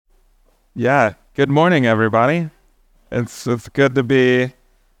Yeah, good morning, everybody. It's good to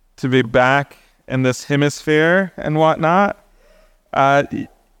be back in this hemisphere and whatnot. Uh,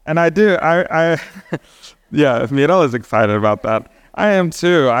 and I yeah, Miguel is excited about that. I am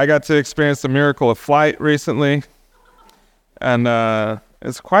too. I got to experience the miracle of flight recently, and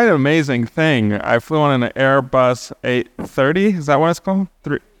it's quite an amazing thing. I flew on an Airbus 830. Is that what it's called?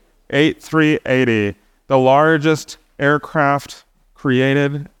 8380, the largest aircraft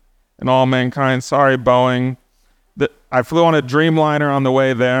created in all mankind. Sorry, Boeing. I flew on a Dreamliner on the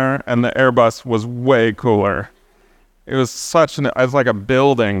way there, and the Airbus was way cooler. It was like a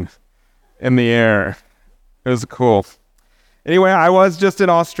building in the air. It was cool. Anyway, I was just in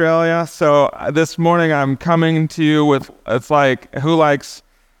Australia, so this morning I'm coming to you with, it's like, who likes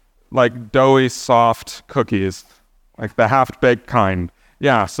like doughy, soft cookies, the half-baked kind?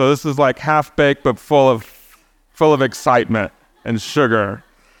 Yeah, so this is like half-baked but full of excitement and sugar.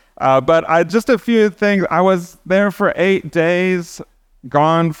 But just a few things. I was there for 8 days,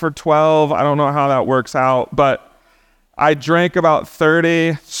 gone for 12. I don't know how that works out, but I drank about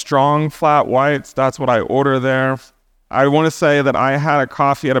 30 strong flat whites. That's what I order there. I want to say that I had a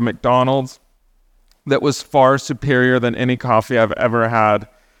coffee at a McDonald's that was far superior than any coffee I've ever had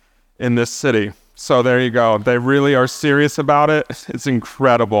in this city. So there you go. They really are serious about it. It's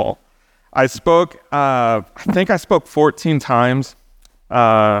incredible. I think I spoke 14 times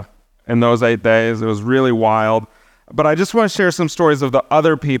in those 8 days. It was really wild. But I just want to share some stories of the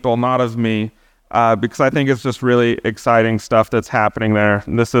other people, not of me, because I think it's just really exciting stuff that's happening there.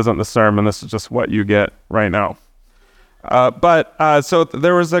 And this isn't the sermon. This is just what you get right now. So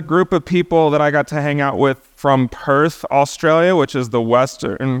there was a group of people that I got to hang out with from Perth, Australia, which is the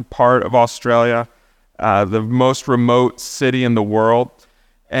western part of Australia, the most remote city in the world.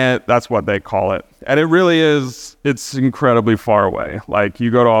 And that's what they call it. And it really is, it's incredibly far away. Like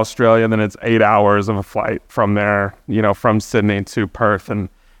you go to Australia, then it's 8 hours of a flight from there, from Sydney to Perth, and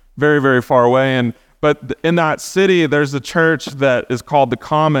very, very far away. But in that city, there's a church that is called The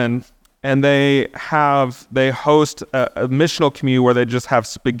Common, and they host a missional community where they just have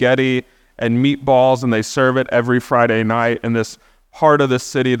spaghetti and meatballs, and they serve it every Friday night in this part of the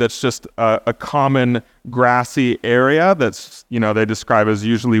city that's just a common grassy area that's, they describe as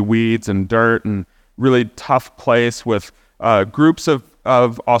usually weeds and dirt, and really tough place with groups of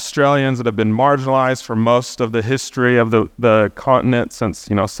Australians that have been marginalized for most of the history of the continent since,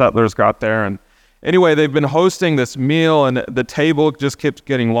 settlers got there. And anyway, they've been hosting this meal, and the table just keeps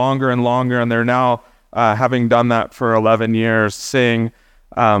getting longer and longer, and they're now, having done that for 11 years, seeing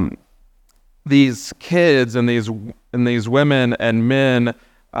these kids and these women and men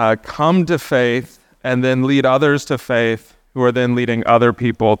come to faith and then lead others to faith, who are then leading other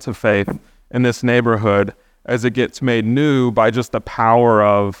people to faith in this neighborhood as it gets made new by just the power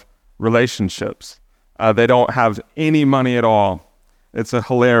of relationships. They don't have any money at all. It's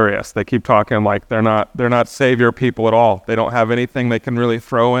hilarious. They keep talking like they're not savior people at all. They don't have anything they can really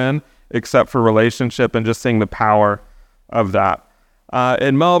throw in except for relationship and just seeing the power of that.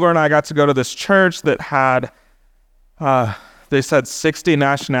 In Melbourne, I got to go to this church that had, they said 60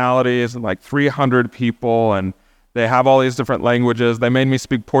 nationalities and like 300 people, and they have all these different languages. They made me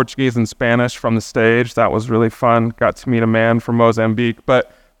speak Portuguese and Spanish from the stage. That was really fun. Got to meet a man from Mozambique.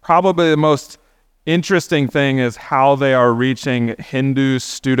 But probably the most interesting thing is how they are reaching Hindu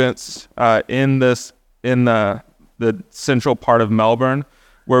students in the central part of Melbourne,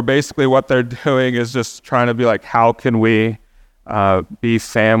 where basically what they're doing is just trying to be like, how can we be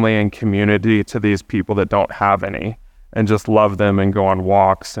family and community to these people that don't have any, and just love them and go on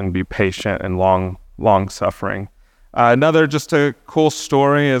walks and be patient and long suffering. Another just a cool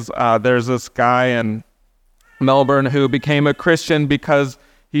story is there's this guy in Melbourne who became a Christian because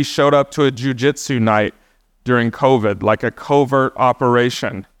he showed up to a jiu-jitsu night during COVID, like a covert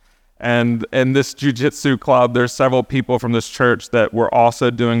operation. And in this jiu-jitsu club, there's several people from this church that were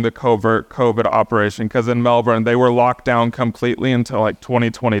also doing the covert COVID operation, because in Melbourne, they were locked down completely until like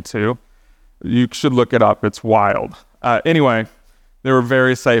 2022. You should look it up. It's wild. Anyway, they were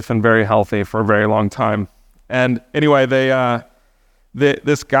very safe and very healthy for a very long time. And anyway,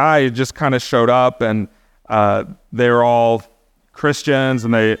 this guy just kind of showed up, and they were all Christians,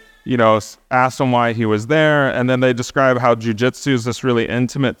 and they asked him why he was there, and then they describe how jiu-jitsu is this really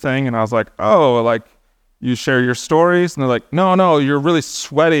intimate thing, and I was like, oh, like, you share your stories? And they're like, no, you're really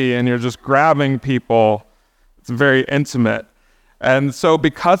sweaty, and you're just grabbing people. It's very intimate. And so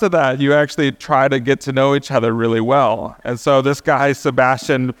because of that, you actually try to get to know each other really well. And so this guy,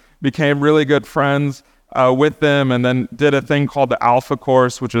 Sebastian, became really good friends with them, and then did a thing called the Alpha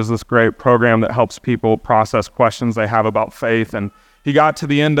Course, which is this great program that helps people process questions they have about faith. And he got to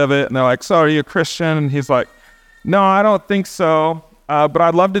the end of it, and they're like, so are you a Christian? And he's like, no, I don't think so, but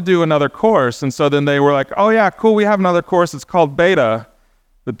I'd love to do another course. And so then they were like, oh yeah, cool, we have another course. It's called Beta,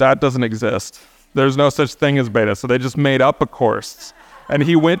 but that doesn't exist. There's no such thing as Beta. So they just made up a course, and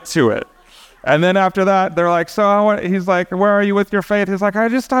he went to it. And then after that, they're like, he's like, where are you with your faith? He's like, I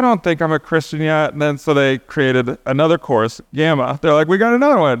don't think I'm a Christian yet. And then so they created another course, Gamma. They're like, we got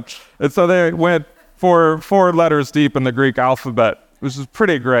another one. And so they went four letters deep in the Greek alphabet, which is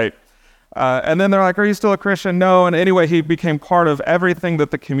pretty great. And then they're like, are you still a Christian? No. And anyway, he became part of everything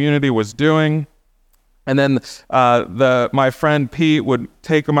that the community was doing. And then my friend Pete would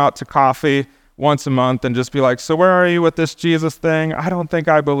take him out to coffee once a month and just be like, so where are you with this Jesus thing? I don't think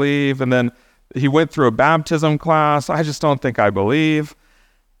I believe. And then he went through a baptism class. I just don't think I believe.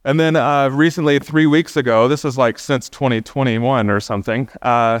 And then recently, 3 weeks ago, this is like since 2021 or something,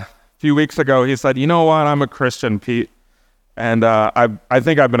 a few weeks ago, he said, you know what? I'm a Christian, Pete. And I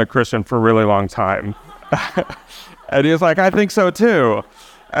think I've been a Christian for a really long time. And he was like, I think so too.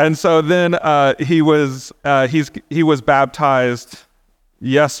 And so then he was baptized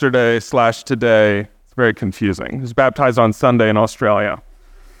yesterday/today. It's very confusing. He was baptized on Sunday in Australia,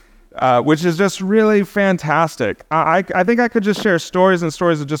 which is just really fantastic. I think I could just share stories and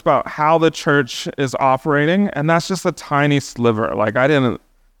stories of just about how the church is operating, and that's just a tiny sliver. Like, I didn't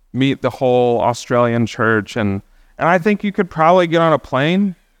meet the whole Australian church, and I think you could probably get on a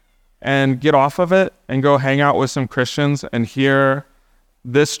plane and get off of it and go hang out with some Christians and hear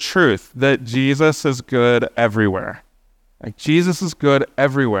this truth that Jesus is good everywhere. Like, Jesus is good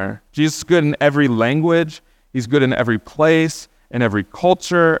everywhere. Jesus is good in every language. He's good in every place, in every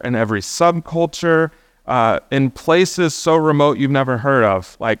culture, in every subculture, in places so remote you've never heard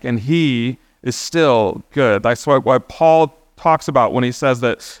of. Like, and he is still good. That's what Paul talks about when he says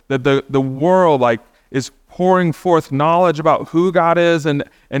that the world like is pouring forth knowledge about who God is, and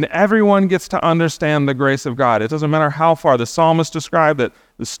everyone gets to understand the grace of God. It doesn't matter how far. The psalmist described that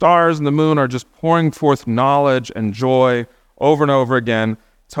the stars and the moon are just pouring forth knowledge and joy over and over again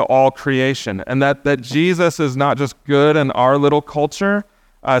to all creation. And that Jesus is not just good in our little culture.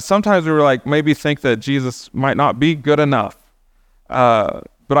 Sometimes we were like, maybe think that Jesus might not be good enough.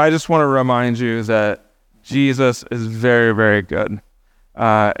 But I just want to remind you that Jesus is very, very good.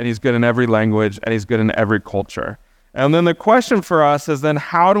 And he's good in every language, and he's good in every culture. And then the question for us is then,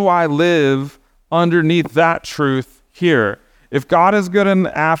 how do I live underneath that truth here? If God is good in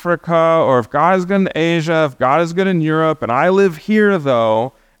Africa, or if God is good in Asia, if God is good in Europe, and I live here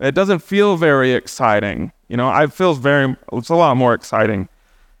though, it doesn't feel very exciting. You know, it's a lot more exciting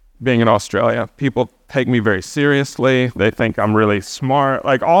being in Australia. People take me very seriously. They think I'm really smart.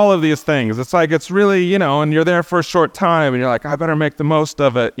 Like, all of these things. It's like, it's really, you know, and you're there for a short time, and you're like, I better make the most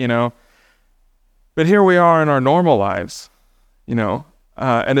of it, you know. But here we are in our normal lives, you know.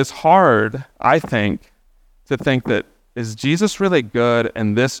 And it's hard, I think, to think that, is Jesus really good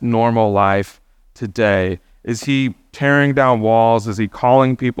in this normal life today? Is he tearing down walls? Is he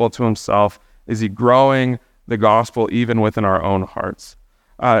calling people to himself? Is he growing the gospel even within our own hearts?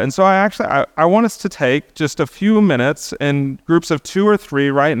 And so I want us to take just a few minutes in groups of 2 or 3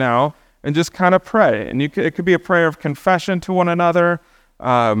 right now and just kind of pray. And it could be a prayer of confession to one another,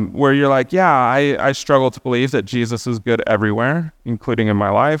 where you're like, yeah, I struggle to believe that Jesus is good everywhere, including in my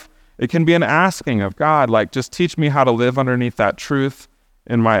life. It can be an asking of God, like, just teach me how to live underneath that truth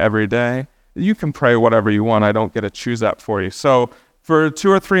in my everyday. You can pray whatever you want. I don't get to choose that for you. So for 2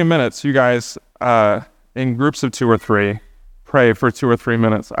 or 3 minutes, you guys, in groups of 2 or 3, pray for 2 or 3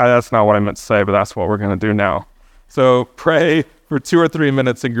 minutes. That's not what I meant to say, but that's what we're going to do now. So pray for 2 or 3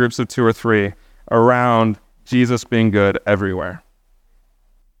 minutes in groups of 2 or 3 around Jesus being good everywhere.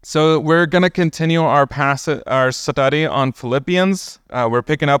 So we're going to continue our study on Philippians. We're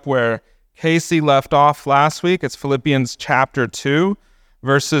picking up where Casey left off last week. It's Philippians chapter 2,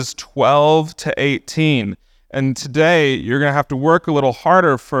 verses 12 to 18. And today you're going to have to work a little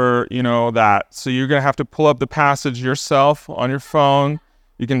harder for, that. So you're going to have to pull up the passage yourself on your phone.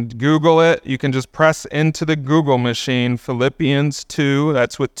 You can Google it. You can just press into the Google machine, Philippians 2.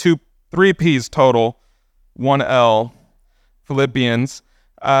 That's with 3 P's total, 1 L, Philippians.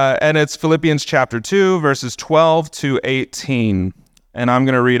 And it's Philippians chapter 2, verses 12 to 18. And I'm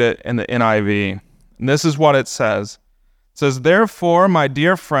going to read it in the NIV. And this is what it says. It says, "Therefore, my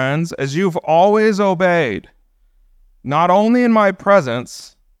dear friends, as you've always obeyed, not only in my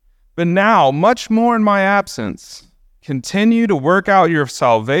presence, but now much more in my absence, continue to work out your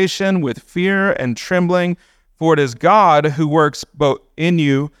salvation with fear and trembling, for it is God who works both in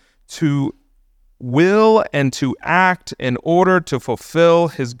you to will and to act in order to fulfill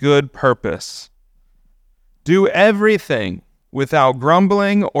his good purpose. Do everything without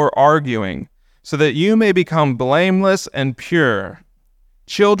grumbling or arguing, so that you may become blameless and pure,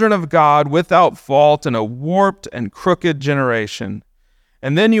 children of God without fault in a warped and crooked generation.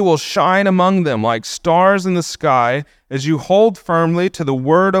 And then you will shine among them like stars in the sky as you hold firmly to the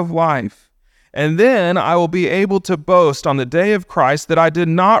word of life. And then I will be able to boast on the day of Christ that I did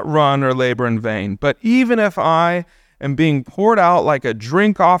not run or labor in vain. But even if I am being poured out like a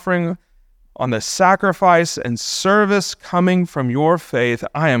drink offering on the sacrifice and service coming from your faith,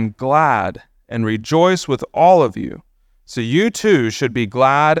 I am glad and rejoice with all of you. So you too should be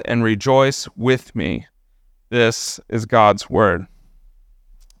glad and rejoice with me. This is God's word.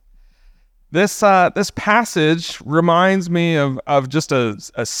 This passage reminds me of just a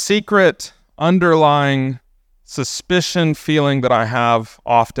secret underlying suspicion feeling that I have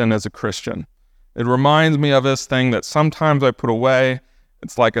often as a Christian. It reminds me of this thing that sometimes I put away.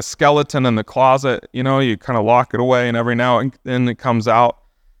 It's like a skeleton in the closet. You know, you kind of lock it away, and every now and then it comes out.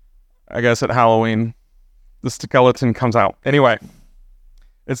 I guess at Halloween, the skeleton comes out. Anyway,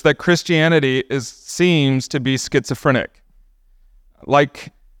 it's that Christianity seems to be schizophrenic.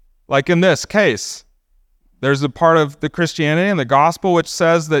 Like in this case, there's a part of the Christianity and the gospel which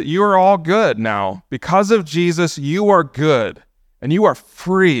says that you are all good now. Because of Jesus, you are good and you are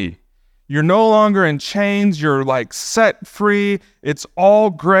free. You're no longer in chains. You're like set free. It's all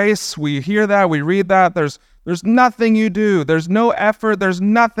grace. We hear that. We read that. There's nothing you do. There's no effort. There's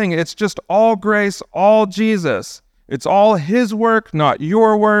nothing. It's just all grace, all Jesus. It's all his work, not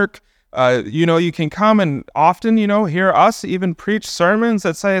your work. You can come and often, hear us even preach sermons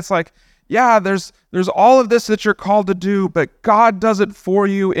that say it's like, yeah, there's all of this that you're called to do, but God does it for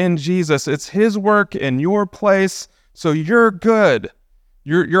you in Jesus. It's his work in your place, so you're good.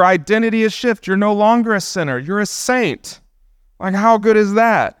 Your identity is shifted. You're no longer a sinner. You're a saint. Like, how good is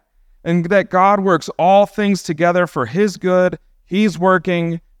that? And that God works all things together for his good. He's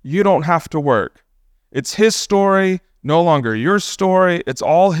working. You don't have to work. It's his story, no longer your story. It's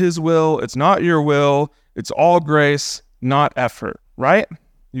all his will. It's not your will. It's all grace, not effort, right?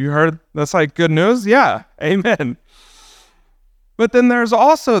 You heard that's like good news? Yeah, amen. But then there's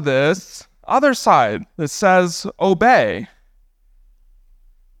also this other side that says obey.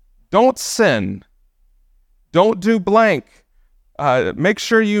 Don't sin. Don't do blank. Make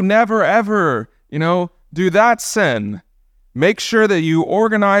sure you never, ever, do that sin. Make sure that you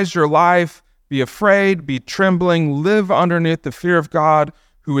organize your life, be afraid, be trembling, live underneath the fear of God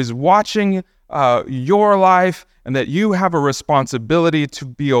who is watching your life, and that you have a responsibility to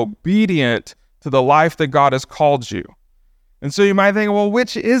be obedient to the life that God has called you. And so you might think, well,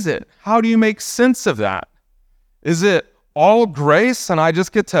 which is it? How do you make sense of that? Is it all grace and I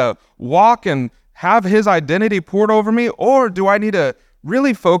just get to walk and have his identity poured over me? Or do I need to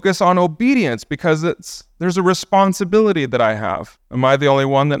really focus on obedience because there's a responsibility that I have? Am I the only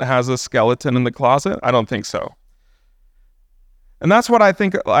one that has a skeleton in the closet? I don't think so. And that's what I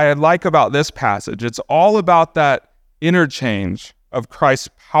think I like about this passage. It's all about that interchange of Christ's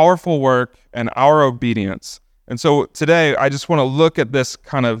powerful work and our obedience. And so today, I just want to look at this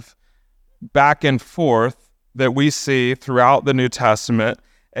kind of back and forth that we see throughout the New Testament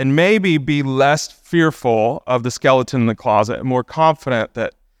and maybe be less fearful of the skeleton in the closet and more confident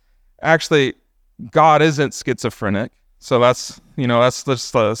that actually God isn't schizophrenic. So that's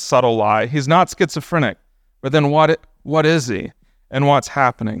just a subtle lie. He's not schizophrenic. But then what is he? And what's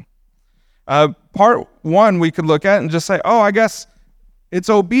happening? Part one, we could look at and just say, I guess it's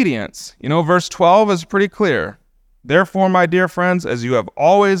obedience. Verse 12 is pretty clear. Therefore, my dear friends, as you have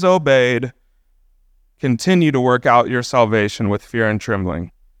always obeyed, continue to work out your salvation with fear and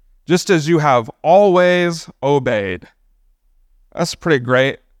trembling, just as you have always obeyed. That's pretty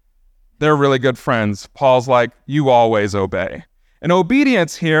great. They're really good friends. Paul's like, you always obey. And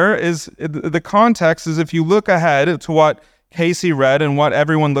obedience here is, the context is if you look ahead to what Casey read and what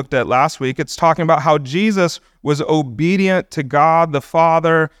everyone looked at last week, it's talking about how Jesus was obedient to God the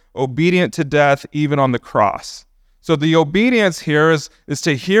Father, obedient to death, even on the cross. So the obedience here is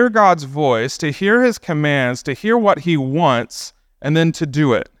to hear God's voice, to hear his commands, to hear what he wants, and then to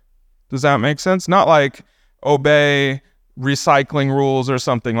do it. Does that make sense? Not like obey recycling rules or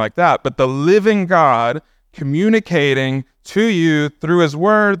something like that, but the living God communicating to you through his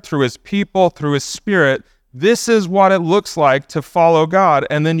word, through his people, through his spirit. This is what it looks like to follow God,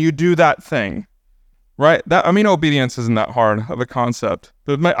 and then you do that thing, right? Obedience isn't that hard of a concept,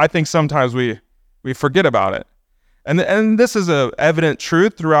 but I think sometimes we forget about it. And this is an evident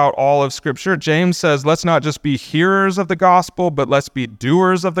truth throughout all of Scripture. James says, let's not just be hearers of the gospel, but let's be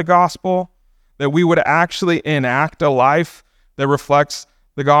doers of the gospel, that we would actually enact a life that reflects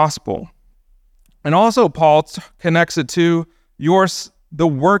the gospel. And also Paul connects it to the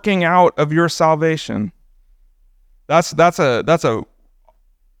working out of your salvation. That's a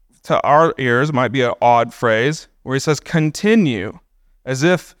to our ears might be an odd phrase where he says continue, as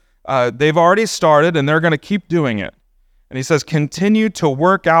if they've already started and they're going to keep doing it. And he says continue to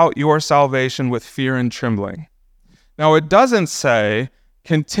work out your salvation with fear and trembling. Now it doesn't say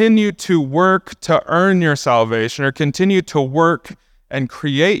continue to work to earn your salvation or continue to work and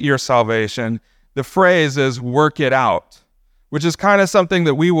create your salvation. The phrase is work it out, which is kind of something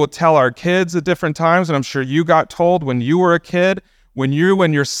that we will tell our kids at different times, and I'm sure you got told when you were a kid, when you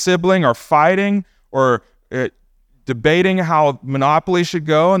and your sibling are fighting or debating how Monopoly should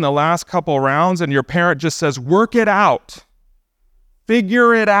go in the last couple rounds, and your parent just says, work it out,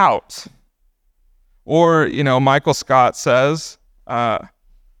 figure it out. Or, Michael Scott says,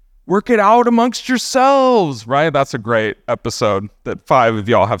 work it out amongst yourselves, right? That's a great episode that 5 of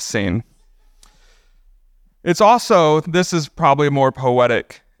y'all have seen. It's also, this is probably a more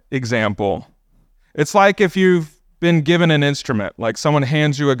poetic example. It's like if you've been given an instrument, like someone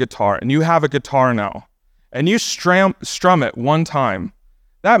hands you a guitar, and you have a guitar now, and you strum it one time.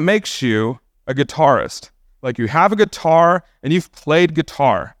 That makes you a guitarist. Like you have a guitar, and you've played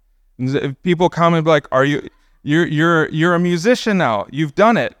guitar. And if people come and be like, you're a musician now, you've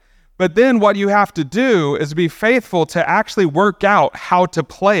done it. But then what you have to do is be faithful to actually work out how to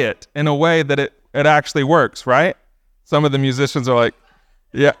play it in a way that it actually works, right? Some of the musicians are like,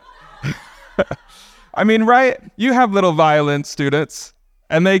 yeah. I mean, right? You have little violin students,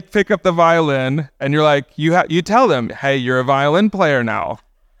 and they pick up the violin, and you're like, you tell them, hey, you're a violin player now.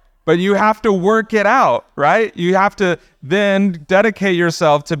 But you have to work it out, right? You have to then dedicate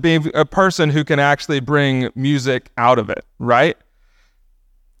yourself to being a person who can actually bring music out of it, right?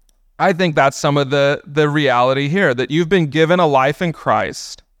 I think that's some of the reality here, that you've been given a life in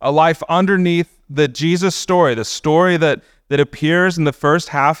Christ, a life underneath the Jesus story, the story that appears in the first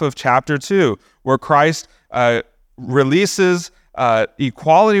half of chapter 2, where Christ releases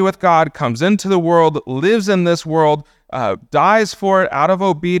equality with God, comes into the world, lives in this world, dies for it out of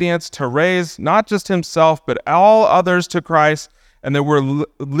obedience to raise not just himself, but all others to Christ, and that we're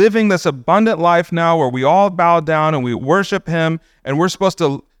living this abundant life now where we all bow down and we worship him, and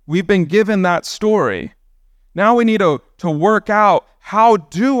we've been given that story. Now we need to work out, how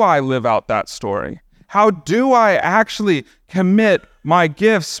do I live out that story? How do I actually commit my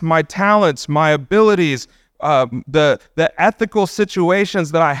gifts, my talents, my abilities, the ethical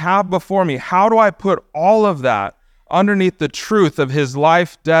situations that I have before me? How do I put all of that underneath the truth of his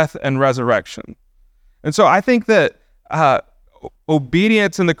life, death, and resurrection? And so I think that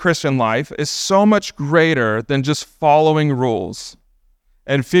obedience in the Christian life is so much greater than just following rules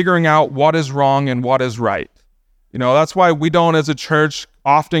and figuring out what is wrong and what is right. That's why we don't, as a church,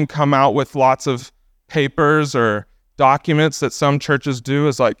 often come out with lots of papers or documents that some churches do,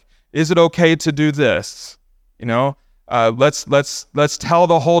 is like, is it okay to do this? Let's tell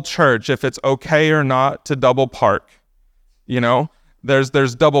the whole church if it's okay or not to double park.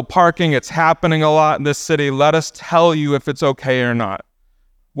 There's double parking. It's happening a lot in this city. Let us tell you if it's okay or not.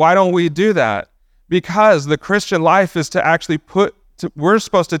 Why don't we do that? Because the Christian life is to actually we're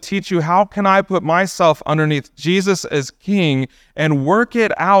supposed to teach you, how can I put myself underneath Jesus as King and work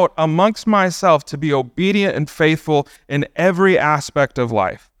it out amongst myself to be obedient and faithful in every aspect of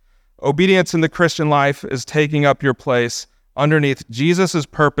life. Obedience in the Christian life is taking up your place underneath Jesus'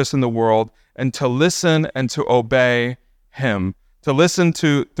 purpose in the world, and to listen and to obey him, to listen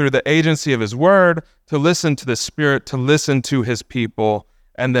through the agency of his word, to listen to the Spirit, to listen to his people,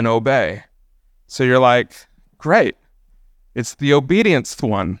 and then obey. So you're like, great. It's the obedience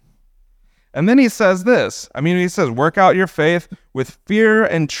one. And then he says this. He says, work out your faith with fear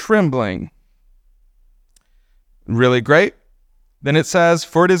and trembling. Really great. Then it says,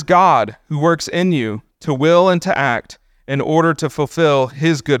 for it is God who works in you to will and to act in order to fulfill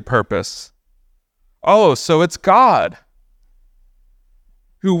his good purpose. Oh, so it's God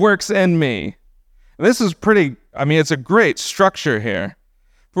who works in me. And this is it's a great structure here.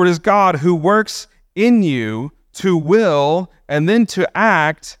 For it is God who works in you to will and then to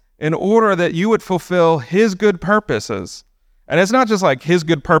act in order that you would fulfill his good purposes. And it's not just like his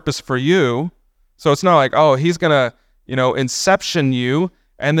good purpose for you. So it's not like, oh, he's going to, inception you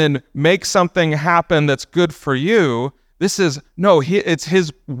and then make something happen that's good for you. It's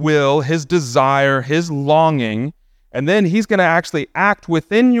his will, his desire, his longing. And then he's going to actually act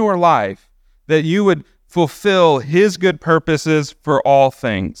within your life that you would fulfill his good purposes for all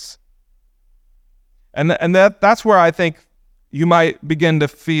things. And that's where I think you might begin to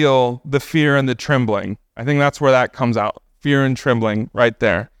feel the fear and the trembling. I think that's where that comes out. Fear and trembling right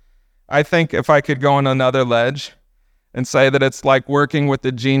there. I think if I could go on another ledge, and say that it's like working with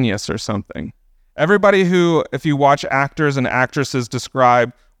a genius or something. Everybody who, if you watch actors and actresses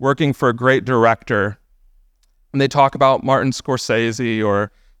describe working for a great director, and they talk about Martin Scorsese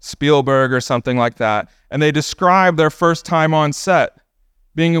or Spielberg or something like that, and they describe their first time on set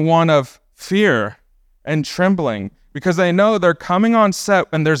being one of fear and trembling, because they know they're coming on set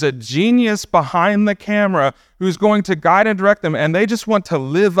and there's a genius behind the camera who's going to guide and direct them, and they just want to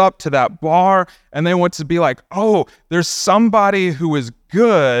live up to that bar, and they want to be like, oh, there's somebody who is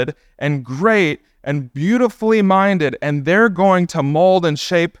good and great and beautifully minded, and they're going to mold and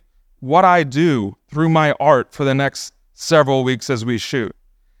shape what I do through my art for the next several weeks as we shoot.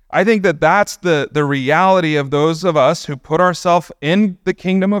 I think that that's the reality of those of us who put ourselves in the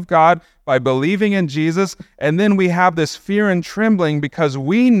kingdom of God by believing in Jesus, and then we have this fear and trembling because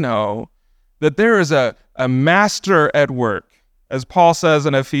we know that there is a master at work, as Paul says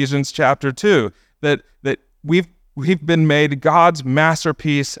in Ephesians chapter 2, that we've been made God's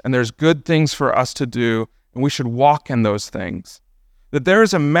masterpiece, and there's good things for us to do, and we should walk in those things. That there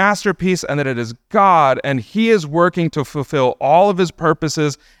is a masterpiece and that it is God, and he is working to fulfill all of his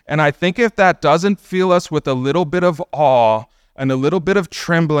purposes. And I think if that doesn't fill us with a little bit of awe and a little bit of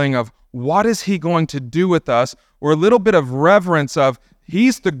trembling of what is he going to do with us, or a little bit of reverence of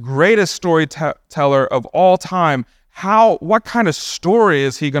he's the greatest storyteller of all time, what kind of story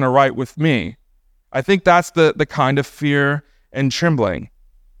is he going to write with me? I think that's the kind of fear and trembling.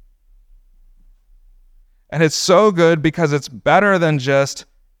 And it's so good because it's better than just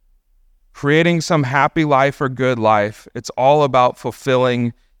creating some happy life or good life. It's all about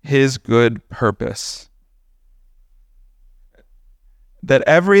fulfilling his good purpose. That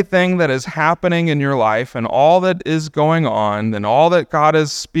everything that is happening in your life and all that is going on and all that God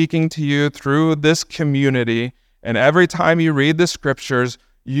is speaking to you through this community, and every time you read the scriptures,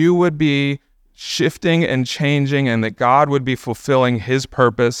 you would be shifting and changing, and that God would be fulfilling his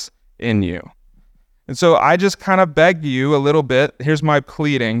purpose in you. And so I just kind of beg you a little bit, here's my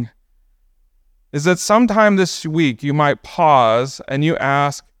pleading, is that sometime this week you might pause and you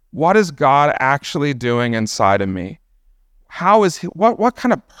ask, what is God actually doing inside of me? How is he, what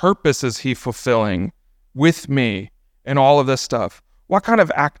kind of purpose is he fulfilling with me in all of this stuff? What kind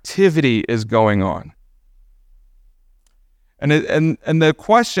of activity is going on? And the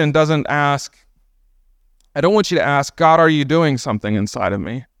question doesn't ask, I don't want you to ask, God, are you doing something inside of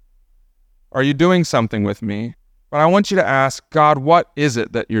me? Are you doing something with me? But I want you to ask, God, what is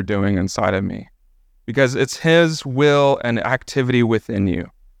it that you're doing inside of me? Because it's his will and activity within you.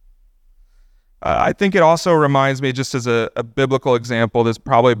 I think it also reminds me, just as a biblical example that's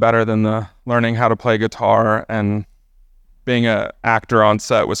probably better than the learning how to play guitar and being an actor on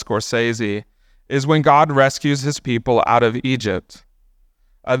set with Scorsese, is when God rescues his people out of Egypt.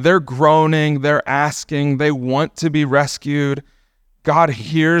 They're groaning, they're asking, they want to be rescued. God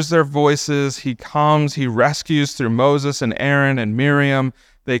hears their voices. He comes, he rescues through Moses and Aaron and Miriam.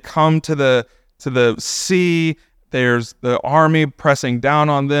 They come to the sea. There's the army pressing down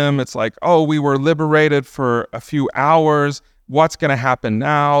on them. It's like, oh, we were liberated for a few hours. What's going to happen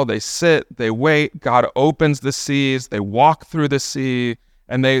now? They sit, they wait. God opens the seas. They walk through the sea,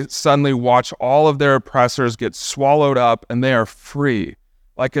 and they suddenly watch all of their oppressors get swallowed up, and they are free,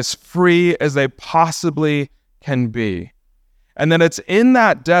 like as free as they possibly can be. And then it's in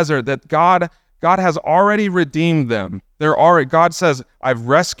that desert that God has already redeemed them. God says, I've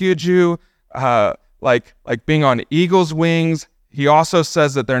rescued you, like being on eagle's wings. He also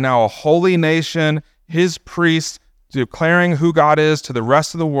says that they're now a holy nation, his priests, declaring who God is to the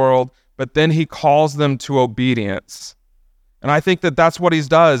rest of the world, but then he calls them to obedience. And I think that that's what he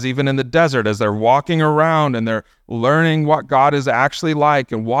does even in the desert as they're walking around and they're learning what God is actually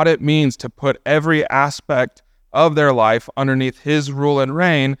like and what it means to put every aspect of their life underneath his rule and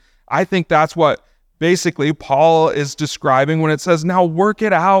reign. I think that's what basically Paul is describing when it says, now work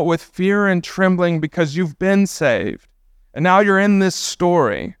it out with fear and trembling because you've been saved. And now you're in this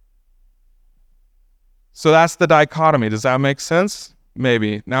story. So that's the dichotomy. Does that make sense?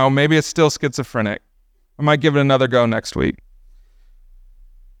 Maybe. Now, maybe it's still schizophrenic. I might give it another go next week.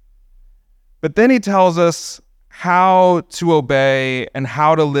 But then he tells us how to obey and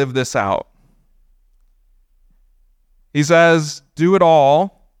how to live this out. He says, do it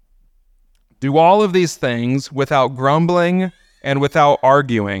all. Do all of these things without grumbling and without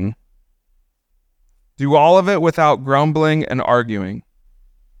arguing. Do all of it without grumbling and arguing.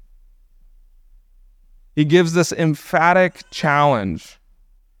 He gives this emphatic challenge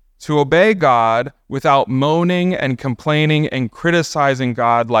to obey God without moaning and complaining and criticizing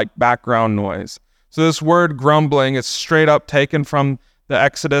God like background noise. So this word grumbling is straight up taken from the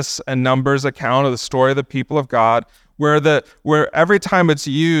Exodus and Numbers account of the story of the people of God, where every time it's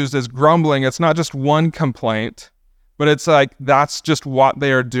used as grumbling, it's not just one complaint, but it's like that's just what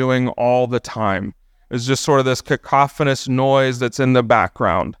they are doing all the time. It's just sort of this cacophonous noise that's in the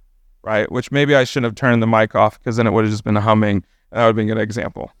background, right? Which maybe I shouldn't have turned the mic off, because then it would have just been humming. That would have been a good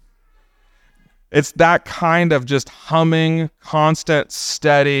example. It's that kind of just humming, constant,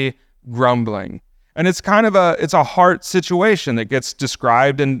 steady grumbling. And it's kind of a heart situation that gets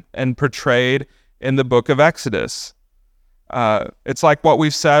described and portrayed in the book of Exodus. It's like what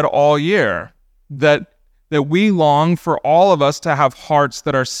we've said all year, that we long for all of us to have hearts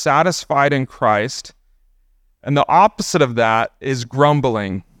that are satisfied in Christ. And the opposite of that is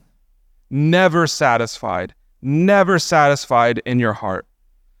grumbling. Never satisfied in your heart.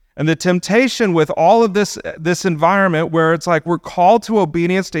 And the temptation with all of this environment where it's like we're called to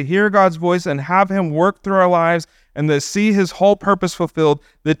obedience, to hear God's voice and have him work through our lives and to see his whole purpose fulfilled,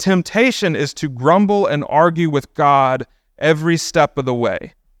 the temptation is to grumble and argue with God every step of the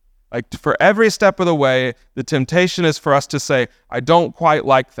way. Like for every step of the way, the temptation is for us to say, I don't quite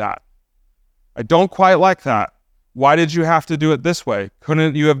like that. I don't quite like that. Why did you have to do it this way?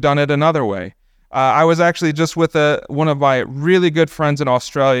 Couldn't you have done it another way? I was actually just with one of my really good friends in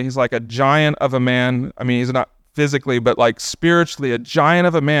Australia. He's like a giant of a man. I mean, he's not physically, but like spiritually, a giant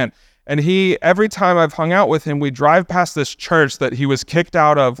of a man. And every time I've hung out with him, we drive past this church that he was kicked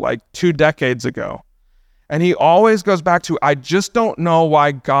out of like 2 decades ago. And he always goes back to, I just don't know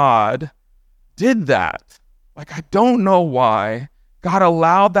why God did that. Like, I don't know why God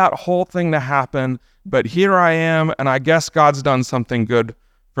allowed that whole thing to happen, but here I am, and I guess God's done something good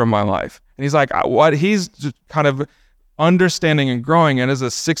for my life. And he's like, what he's kind of understanding and growing in as a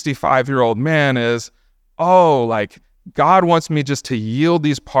 65-year-old man is, like God wants me just to yield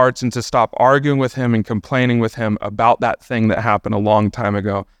these parts and to stop arguing with him and complaining with him about that thing that happened a long time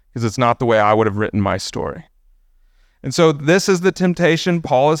ago, because it's not the way I would have written my story. And so this is the temptation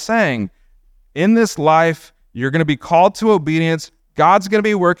Paul is saying. In this life, you're going to be called to obedience. God's going to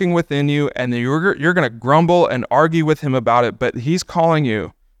be working within you, and you're going to grumble and argue with him about it, but he's calling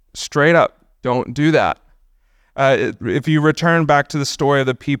you straight up, don't do that. If you return back to the story of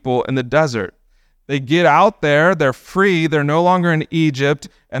the people in the desert, they get out there, they're free, they're no longer in Egypt,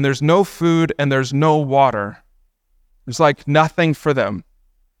 and there's no food and there's no water. There's like nothing for them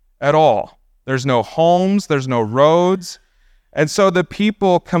at all. There's no homes, there's no roads. And so the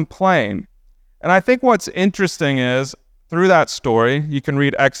people complain. And I think what's interesting is, through that story, you can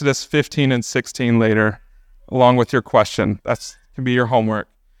read Exodus 15 and 16 later, along with your question. That can be your homework.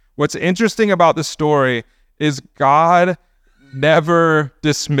 What's interesting about the story is God never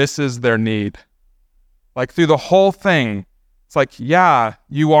dismisses their need. Like through the whole thing, it's like, yeah,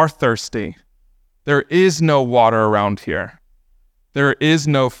 you are thirsty. There is no water around here. There is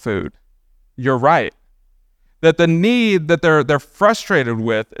no food. You're right. That the need that they're frustrated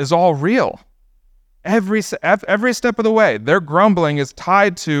with is all real. Every step of the way, their grumbling is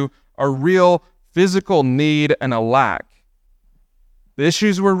tied to a real physical need and a lack. The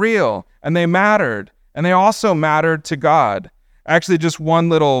issues were real, and they mattered, and they also mattered to God. Actually, just one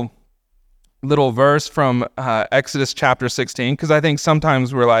little verse from Exodus chapter 16, because I think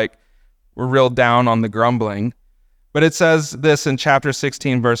sometimes we're real down on the grumbling. But it says this in chapter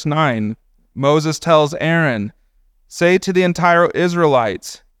 16, verse 9. Moses tells Aaron, "Say to the entire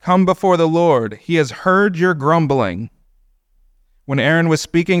Israelites, come before the Lord. He has heard your grumbling." When Aaron was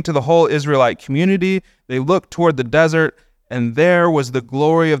speaking to the whole Israelite community, they looked toward the desert, and there was the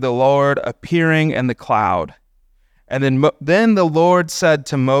glory of the Lord appearing in the cloud. And then the Lord said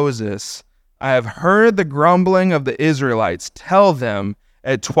to Moses, "I have heard the grumbling of the Israelites. Tell them,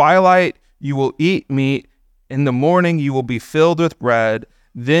 at twilight you will eat meat, in the morning you will be filled with bread.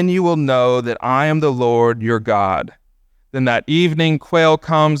 Then you will know that I am the Lord your God." Then that evening quail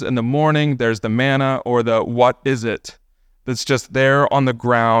comes, in the morning there's the manna, or the what is it, that's just there on the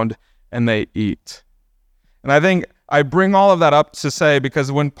ground, and they eat. And I think I bring all of that up to say, because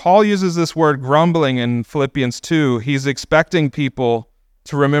when Paul uses this word grumbling in Philippians 2, he's expecting people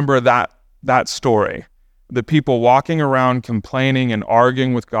to remember that story. The people walking around complaining and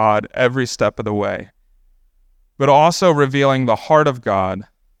arguing with God every step of the way. But also revealing the heart of God,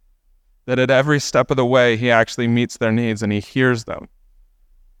 that at every step of the way, he actually meets their needs and he hears them.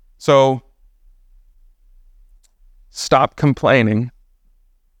 So stop complaining.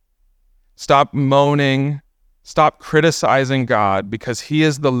 Stop moaning. Stop criticizing God, because he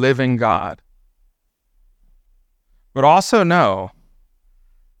is the living God. But also know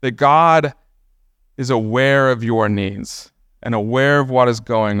that God is aware of your needs and aware of what is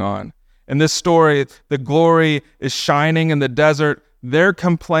going on. In this story, the glory is shining in the desert. They're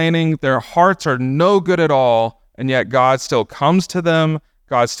complaining. Their hearts are no good at all. and yet God still comes to them.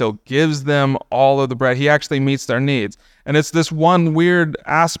 God still gives them all of the bread. He actually meets their needs. And it's this one weird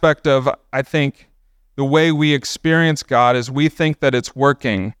aspect of, I think, the way we experience God is we think that it's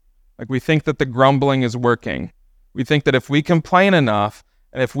working. Like we think that the grumbling is working. We think that if we complain enough,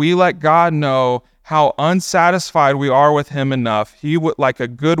 and if we let God know how unsatisfied we are with him enough, he would, like a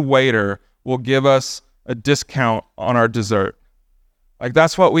good waiter, will give us a discount on our dessert. Like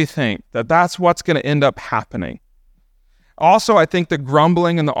that's what we think, that's what's going to end up happening. Also, I think the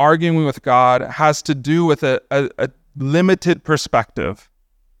grumbling and the arguing with God has to do with a limited perspective.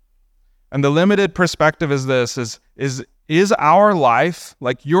 And the limited perspective is this, is our life,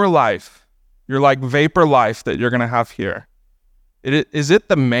 like your like vapor life that you're going to have here, is it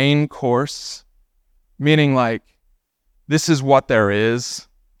the main course? Meaning like, this is what there is.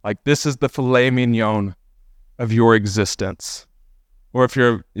 Like this is the filet mignon of your existence. Or if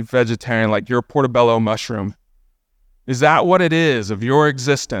you're a vegetarian, like your portobello mushroom. Is that what it is of your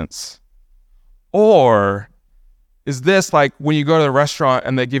existence? Or is this like when you go to the restaurant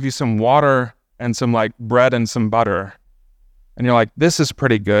and they give you some water and some like bread and some butter, and you're like, this is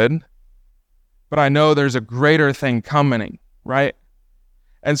pretty good, but I know there's a greater thing coming, right?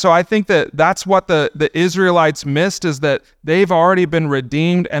 And so I think that that's what the Israelites missed, is that they've already been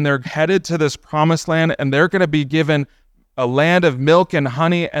redeemed and they're headed to this promised land, and they're going to be given a land of milk and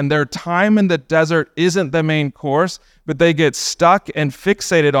honey, and their time in the desert isn't the main course, but they get stuck and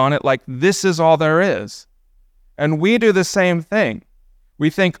fixated on it like this is all there is. And we do the same thing. We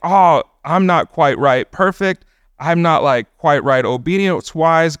think, oh, I'm not quite right perfect. I'm not like quite right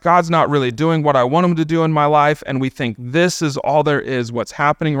obedience-wise. God's not really doing what I want him to do in my life. And we think this is all there is. What's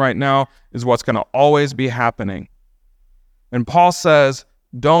happening right now is what's going to always be happening. And Paul says,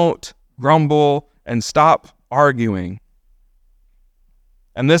 don't grumble and stop arguing.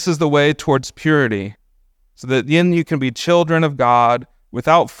 And this is the way towards purity, so that then you can be children of God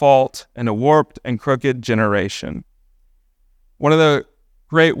without fault in a warped and crooked generation. One of the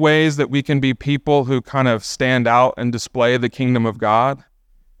great ways that we can be people who kind of stand out and display the kingdom of God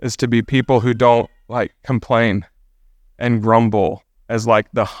is to be people who don't like complain and grumble as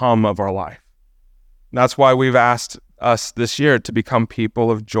like the hum of our life. And that's why we've asked us this year to become people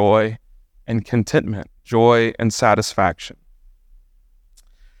of joy and contentment, joy and satisfaction.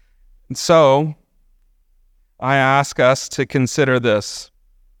 And so I ask us to consider this,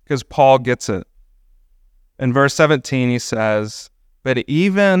 because Paul gets it. In verse 17, he says, but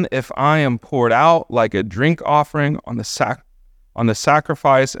even if I am poured out like a drink offering on the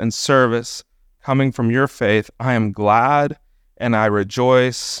sacrifice and service coming from your faith, I am glad and I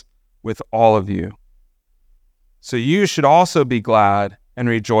rejoice with all of you. So you should also be glad and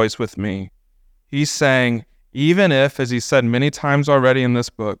rejoice with me. He's saying, even if, as he said many times already in this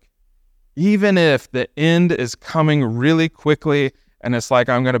book, even if the end is coming really quickly and it's like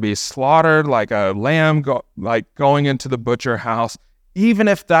I'm going to be slaughtered like a lamb going into the butcher house, even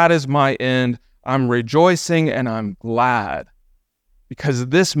if that is my end, I'm rejoicing and I'm glad, because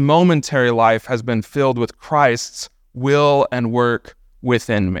this momentary life has been filled with Christ's will and work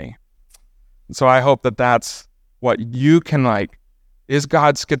within me. And so I hope that that's what you can like. Is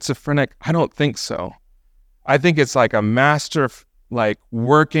God schizophrenic? I don't think so. I think it's like a master like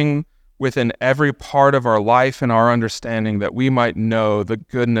working within every part of our life and our understanding that we might know the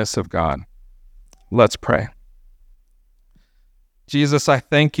goodness of God. Let's pray. Jesus, I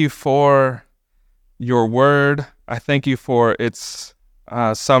thank you for your word. I thank you for its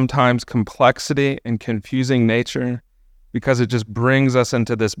sometimes complexity and confusing nature, because it just brings us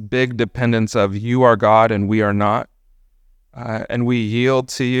into this big dependence of you are God and we are not. And we yield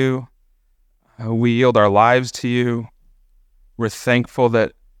to you. We yield our lives to you. We're thankful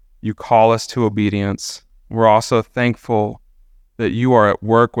that you call us to obedience. We're also thankful that you are at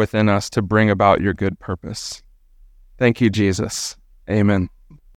work within us to bring about your good purpose. Thank you, Jesus. Amen.